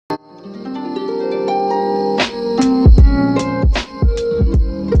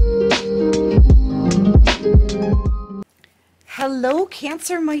Hello,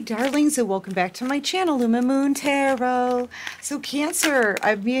 Cancer, my darlings, and welcome back to my channel, Luma Moon Tarot. So, Cancer,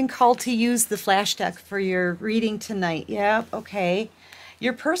 I'm being called to use the flash deck for your reading tonight. Yeah, okay.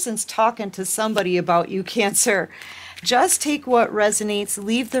 Your person's talking to somebody about you, Cancer. Just take what resonates,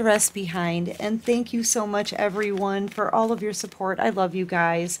 leave the rest behind, and thank you so much, everyone, for all of your support. I love you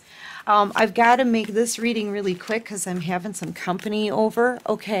guys. I've got to make this reading really quick because I'm having some company over,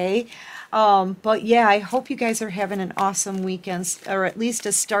 okay? But yeah, I hope you guys are having an awesome weekend, or at least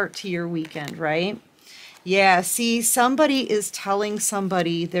a start to your weekend, right? Yeah, see, somebody is telling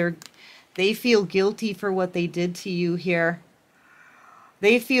somebody they feel guilty for what they did to you here.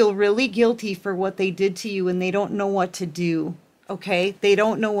 They feel really guilty for what they did to you and they don't know what to do, okay? They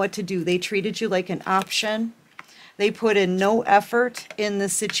don't know what to do. They treated you like an option. They put in no effort in the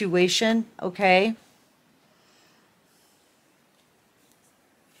situation, okay?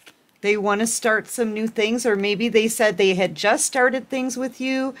 They want to start some new things, or maybe they said they had just started things with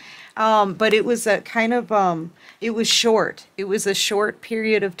you, but it was a kind of, it was short. It was a short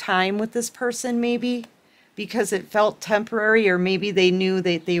period of time with this person, maybe, because it felt temporary, or maybe they knew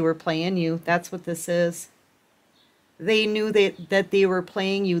that they were playing you. That's what this is. They knew that they were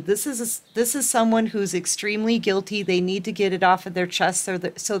playing you. This is someone who's extremely guilty. They need to get it off of their chest,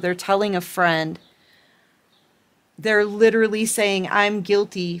 so they're telling a friend. They're literally saying, I'm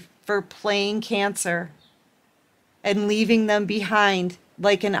guilty for playing Cancer and leaving them behind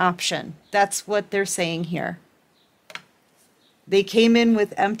like an option. That's what they're saying here. They came in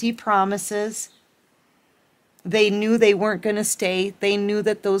with empty promises. They knew they weren't going to stay. They knew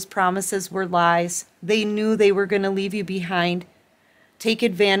that those promises were lies. They knew they were going to leave you behind, take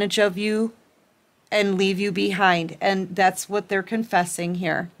advantage of you, and leave you behind. And that's what they're confessing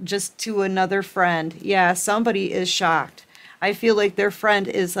here, just to another friend. Yeah, somebody is shocked. I feel like their friend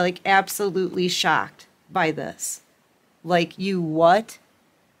is like absolutely shocked by this. Like, you what?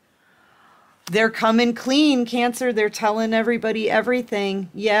 They're coming clean, Cancer. They're telling everybody everything.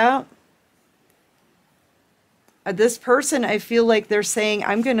 Yeah. This person, I feel like they're saying,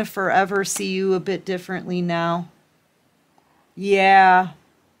 I'm going to forever see you a bit differently now. Yeah.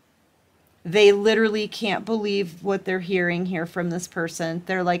 They literally can't believe what they're hearing here from this person.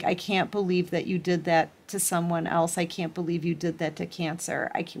 They're like, I can't believe that you did that to someone else. I can't believe you did that to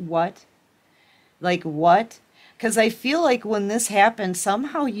Cancer. What? Like, what? Because I feel like when this happened,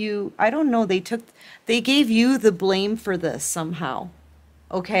 somehow I don't know, they gave you the blame for this somehow.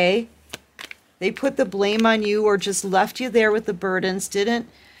 Okay? They put the blame on you, or just left you there with the burdens.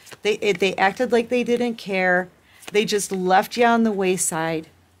 They acted like they didn't care. They just left you on the wayside.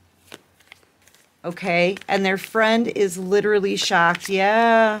 Okay? And their friend is literally shocked.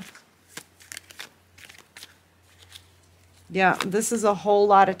 Yeah. Yeah, this is a whole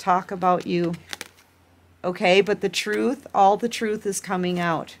lot of talk about you. Okay? But the truth, all the truth is coming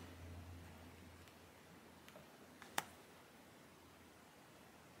out.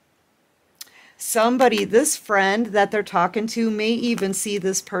 Somebody, this friend that they're talking to, may even see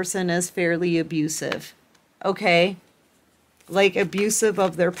this person as fairly abusive. Okay? Like abusive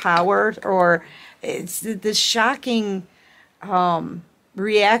of their power, or it's the shocking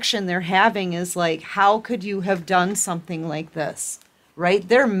reaction they're having is like, how could you have done something like this? Right?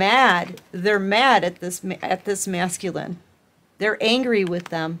 They're mad. They're mad at this masculine. They're angry with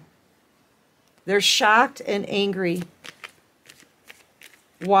them. They're shocked and angry.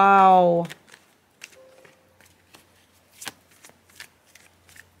 Wow.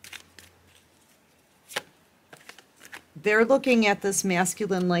 They're looking at this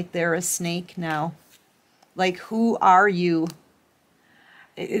masculine like they're a snake now. Like, who are you?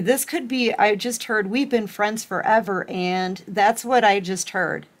 This could be, I just heard, we've been friends forever, and that's what I just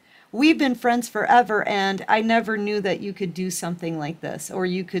heard. We've been friends forever, and I never knew that you could do something like this, or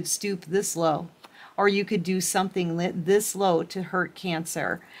you could stoop this low, or you could do something this low to hurt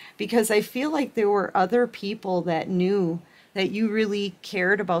Cancer. Because I feel like there were other people that knew that you really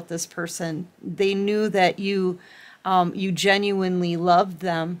cared about this person. They knew that you genuinely loved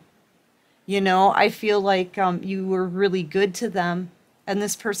them. You know, I feel like you were really good to them, and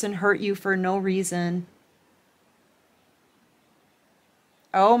this person hurt you for no reason.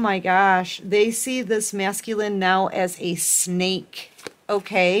 Oh my gosh. They see this masculine now as a snake.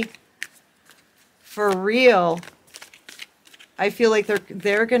 Okay? For real. I feel like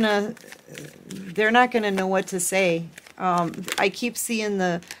they're not gonna know what to say. I keep seeing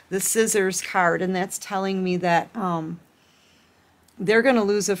the scissors card, and that's telling me that they're going to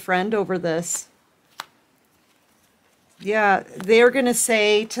lose a friend over this. Yeah, they're going to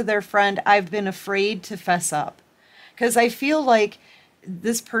say to their friend, I've been afraid to fess up. Because I feel like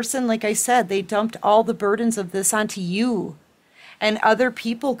this person, like I said, they dumped all the burdens of this onto you. And other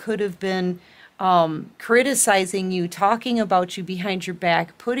people could have been criticizing you, talking about you behind your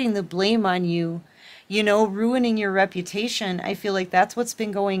back, putting the blame on you, you know, ruining your reputation. I feel like that's what's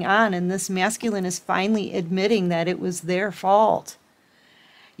been going on. And this masculine is finally admitting that it was their fault.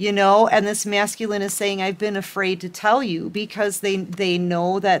 You know, and this masculine is saying, I've been afraid to tell you, because they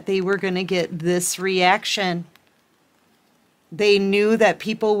know that they were going to get this reaction. They knew that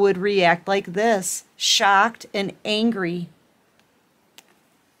people would react like this, shocked and angry.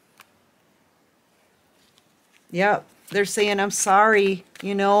 Yep, they're saying, I'm sorry.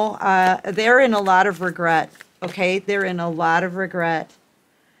 You know, they're in a lot of regret. Okay, they're in a lot of regret.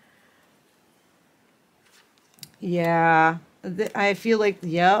 Yeah. I feel like,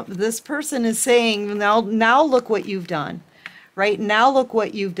 yep, this person is saying, now look what you've done, right? Now look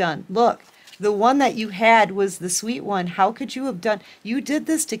what you've done. Look, the one that you had was the sweet one. How could you have done? You did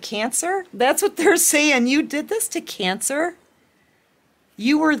this to Cancer? That's what they're saying. You did this to Cancer?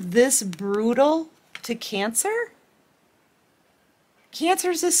 You were this brutal to Cancer?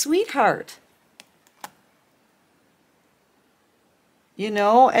 Cancer's a sweetheart. You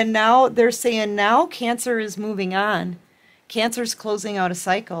know, and now they're saying now Cancer is moving on. Cancer's closing out a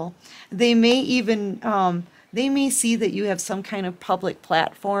cycle. They may even, they may see that you have some kind of public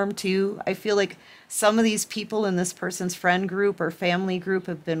platform too. I feel like some of these people in this person's friend group or family group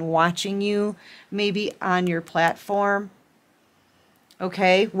have been watching you, maybe on your platform.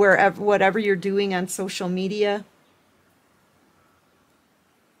 Okay, wherever, whatever you're doing on social media.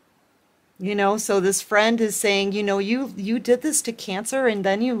 You know, so this friend is saying, you know, you did this to Cancer and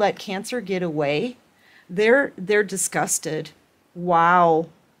then you let Cancer get away. They're disgusted. Wow.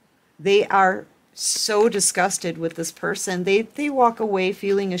 They are so disgusted with this person. They walk away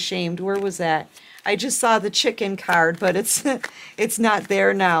feeling ashamed. Where was that? I just saw the chicken card, but it's it's not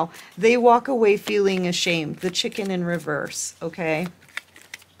there now. They walk away feeling ashamed. The chicken in reverse, okay?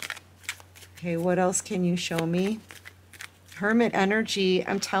 Okay, what else can you show me? Hermit energy.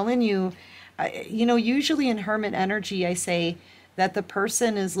 I'm telling you, you know, usually in Hermit energy, I say that the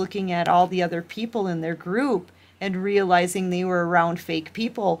person is looking at all the other people in their group and realizing they were around fake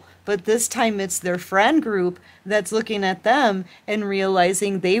people. But this time it's their friend group that's looking at them and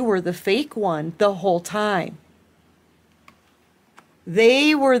realizing they were the fake one the whole time.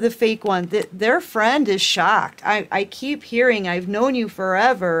 They were the fake one. Their friend is shocked. I keep hearing, I've known you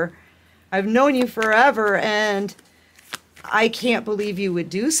forever. I've known you forever, and I can't believe you would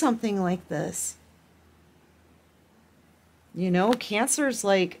do something like this. You know, Cancer's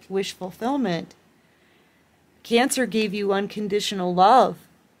like wish fulfillment. Cancer gave you unconditional love.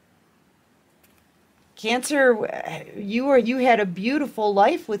 Cancer, you had a beautiful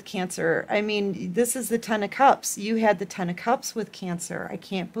life with Cancer. I mean, this is the Ten of Cups. You had the Ten of Cups with Cancer. I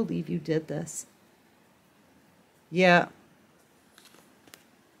can't believe you did this. Yeah.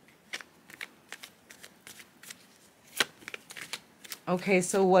 Okay,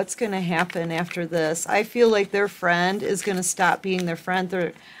 so what's going to happen after this? I feel like their friend is going to stop being their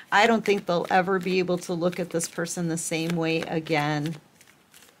friend. I don't think they'll ever be able to look at this person the same way again.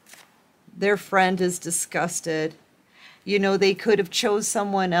 Their friend is disgusted. You know, they could have chose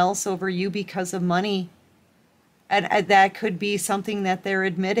someone else over you because of money. And that could be something that they're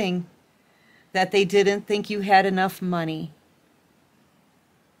admitting, that they didn't think you had enough money.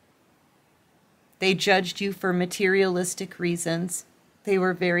 They judged you for materialistic reasons. They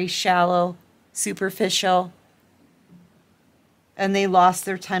were very shallow, superficial, and they lost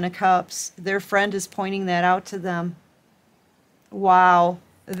their Ten of Cups. Their friend is pointing that out to them. Wow.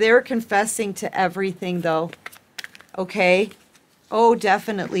 They're confessing to everything, though. Okay? Oh,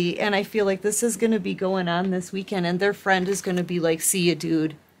 definitely. And I feel like this is going to be going on this weekend, and their friend is going to be like, see ya,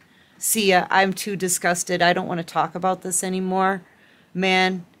 dude. See ya. I'm too disgusted. I don't want to talk about this anymore.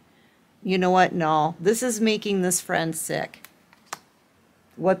 Man, you know what? No. This is making this friend sick.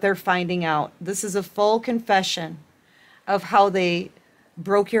 What they're finding out. This is a full confession of how they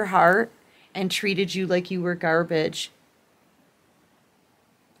broke your heart and treated you like you were garbage.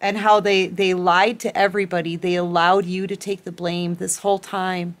 And how they lied to everybody. They allowed you to take the blame this whole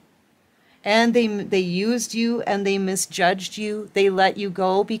time. And they used you and they misjudged you. They let you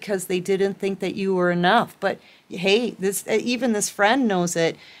go because they didn't think that you were enough. But hey, even this friend knows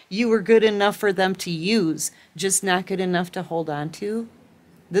it. You were good enough for them to use, just not good enough to hold on to.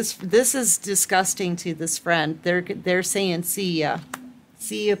 This is disgusting to this friend. They're saying, see ya.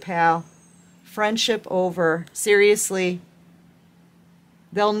 See ya, pal. Friendship over. Seriously.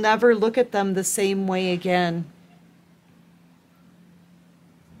 They'll never look at them the same way again.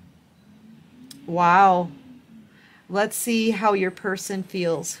 Wow. Let's see how your person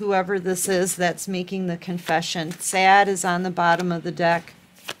feels, whoever this is that's making the confession. Sad is on the bottom of the deck.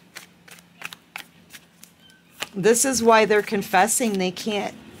 This is why they're confessing. They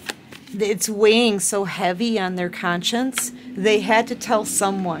can't, it's weighing so heavy on their conscience. They had to tell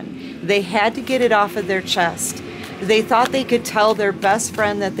someone. They had to get it off of their chest. They thought they could tell their best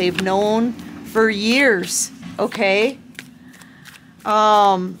friend that they've known for years, okay?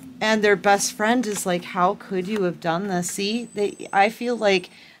 And their best friend is like, how could you have done this? See, I feel like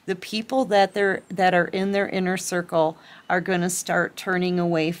the people that are in their inner circle are going to start turning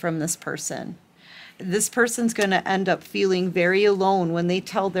away from this person. This person's going to end up feeling very alone when they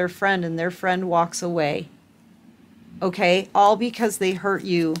tell their friend and their friend walks away. Okay? All because they hurt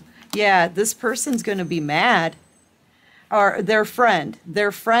you. Yeah, this person's going to be mad. Or their friend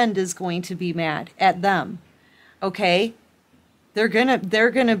is going to be mad at them. Okay? They're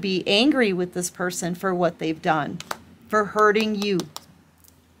gonna be angry with this person for what they've done, for hurting you.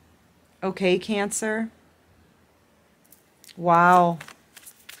 Okay, Cancer? Wow.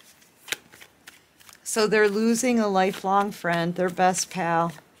 So they're losing a lifelong friend, their best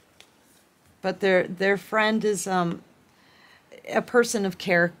pal. But their friend is a person of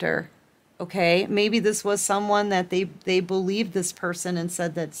character. Okay? Maybe this was someone that they believed this person and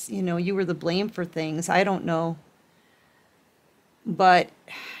said that's, you know, you were the blame for things. I don't know. But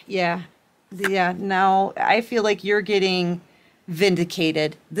yeah, now I feel like you're getting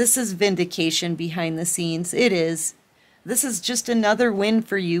vindicated. This is vindication behind the scenes. It is. This is just another win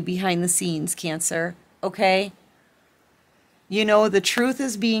for you behind the scenes, Cancer. Okay? You know, the truth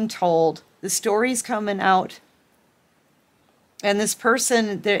is being told. The story's coming out. And this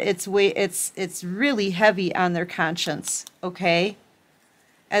person, it's really heavy on their conscience. Okay?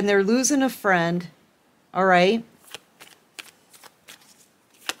 And they're losing a friend. All right?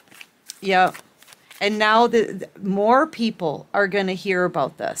 Yep. And now more people are going to hear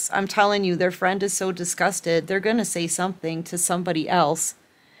about this. I'm telling you, their friend is so disgusted, they're going to say something to somebody else.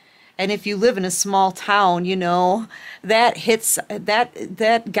 And if you live in a small town, you know, that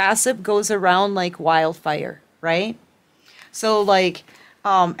gossip goes around like wildfire, right? So like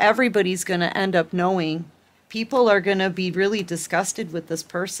everybody's going to end up knowing. People are going to be really disgusted with this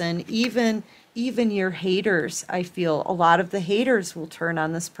person, even your haters. I feel a lot of the haters will turn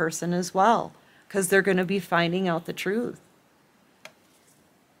on this person as well because they're going to be finding out the truth.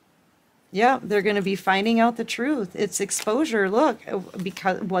 Yeah, they're going to be finding out the truth. It's exposure. Look,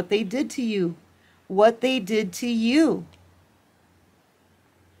 because what they did to you. What they did to you.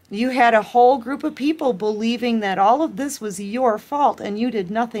 You had a whole group of people believing that all of this was your fault and you did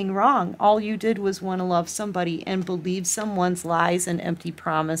nothing wrong. All you did was want to love somebody and believe someone's lies and empty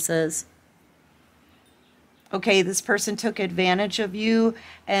promises. Okay, this person took advantage of you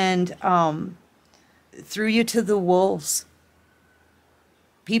and threw you to the wolves.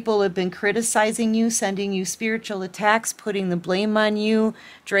 People have been criticizing you, sending you spiritual attacks, putting the blame on you,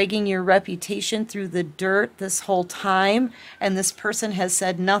 dragging your reputation through the dirt this whole time, and this person has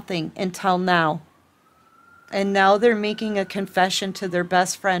said nothing until now. And now they're making a confession to their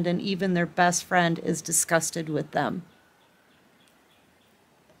best friend, and even their best friend is disgusted with them.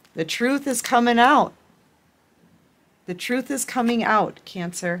 The truth is coming out. The truth is coming out,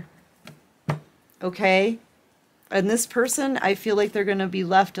 Cancer. Okay? And this person, I feel like they're going to be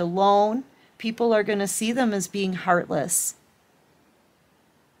left alone. People are going to see them as being heartless.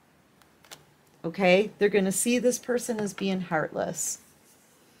 Okay? They're going to see this person as being heartless.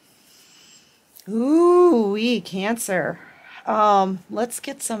 Ooh-wee, Cancer. Let's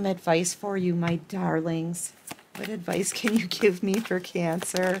get some advice for you, my darlings. What advice can you give me for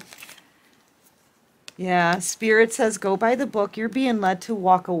Cancer? Yeah, Spirit says go by the book. You're being led to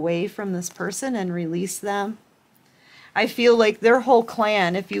walk away from this person and release them. I feel like their whole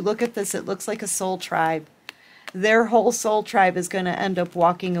clan, if you look at this, it looks like a soul tribe. Their whole soul tribe is going to end up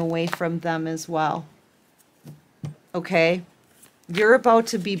walking away from them as well. Okay? You're about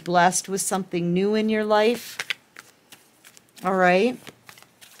to be blessed with something new in your life. All right?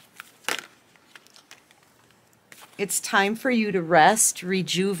 It's time for you to rest,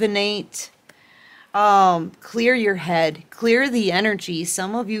 rejuvenate, clear your head, clear the energy.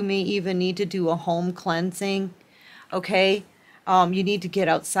 Some of you may even need to do a home cleansing. Okay? You need to get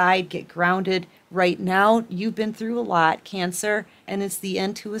outside, get grounded. Right now, you've been through a lot, Cancer, and it's the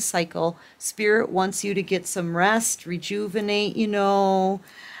end to a cycle. Spirit wants you to get some rest, rejuvenate, you know.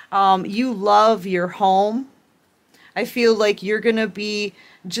 You love your home. I feel like you're going to be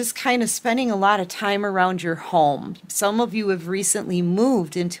just kind of spending a lot of time around your home. Some of you have recently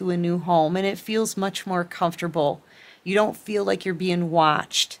moved into a new home, and it feels much more comfortable. You don't feel like you're being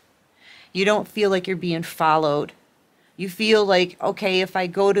watched. You don't feel like you're being followed. You feel like, okay, if I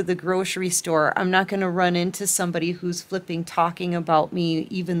go to the grocery store, I'm not going to run into somebody who's flipping talking about me,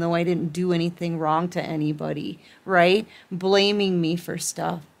 even though I didn't do anything wrong to anybody, right? Blaming me for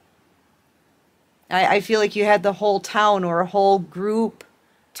stuff. I feel like you had the whole town or a whole group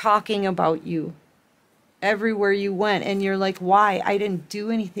talking about you everywhere you went, and you're like, why? I didn't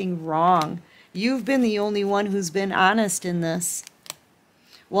do anything wrong. You've been the only one who's been honest in this.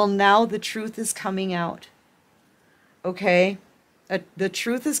 Well, now the truth is coming out. Okay? The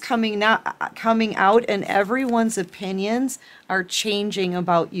truth is coming out, and everyone's opinions are changing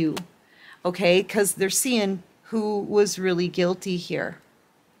about you. Okay? Because they're seeing who was really guilty here.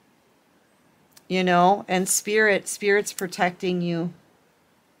 You know? And Spirit's protecting you.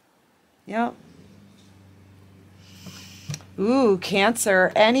 Yep. Ooh,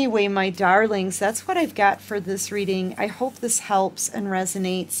 Cancer. Anyway, my darlings, that's what I've got for this reading. I hope this helps and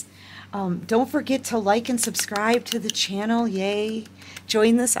resonates. Don't forget to like and subscribe to the channel. Yay.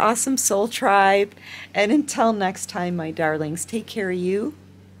 Join this awesome soul tribe. And until next time, my darlings, take care of you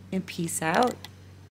and peace out.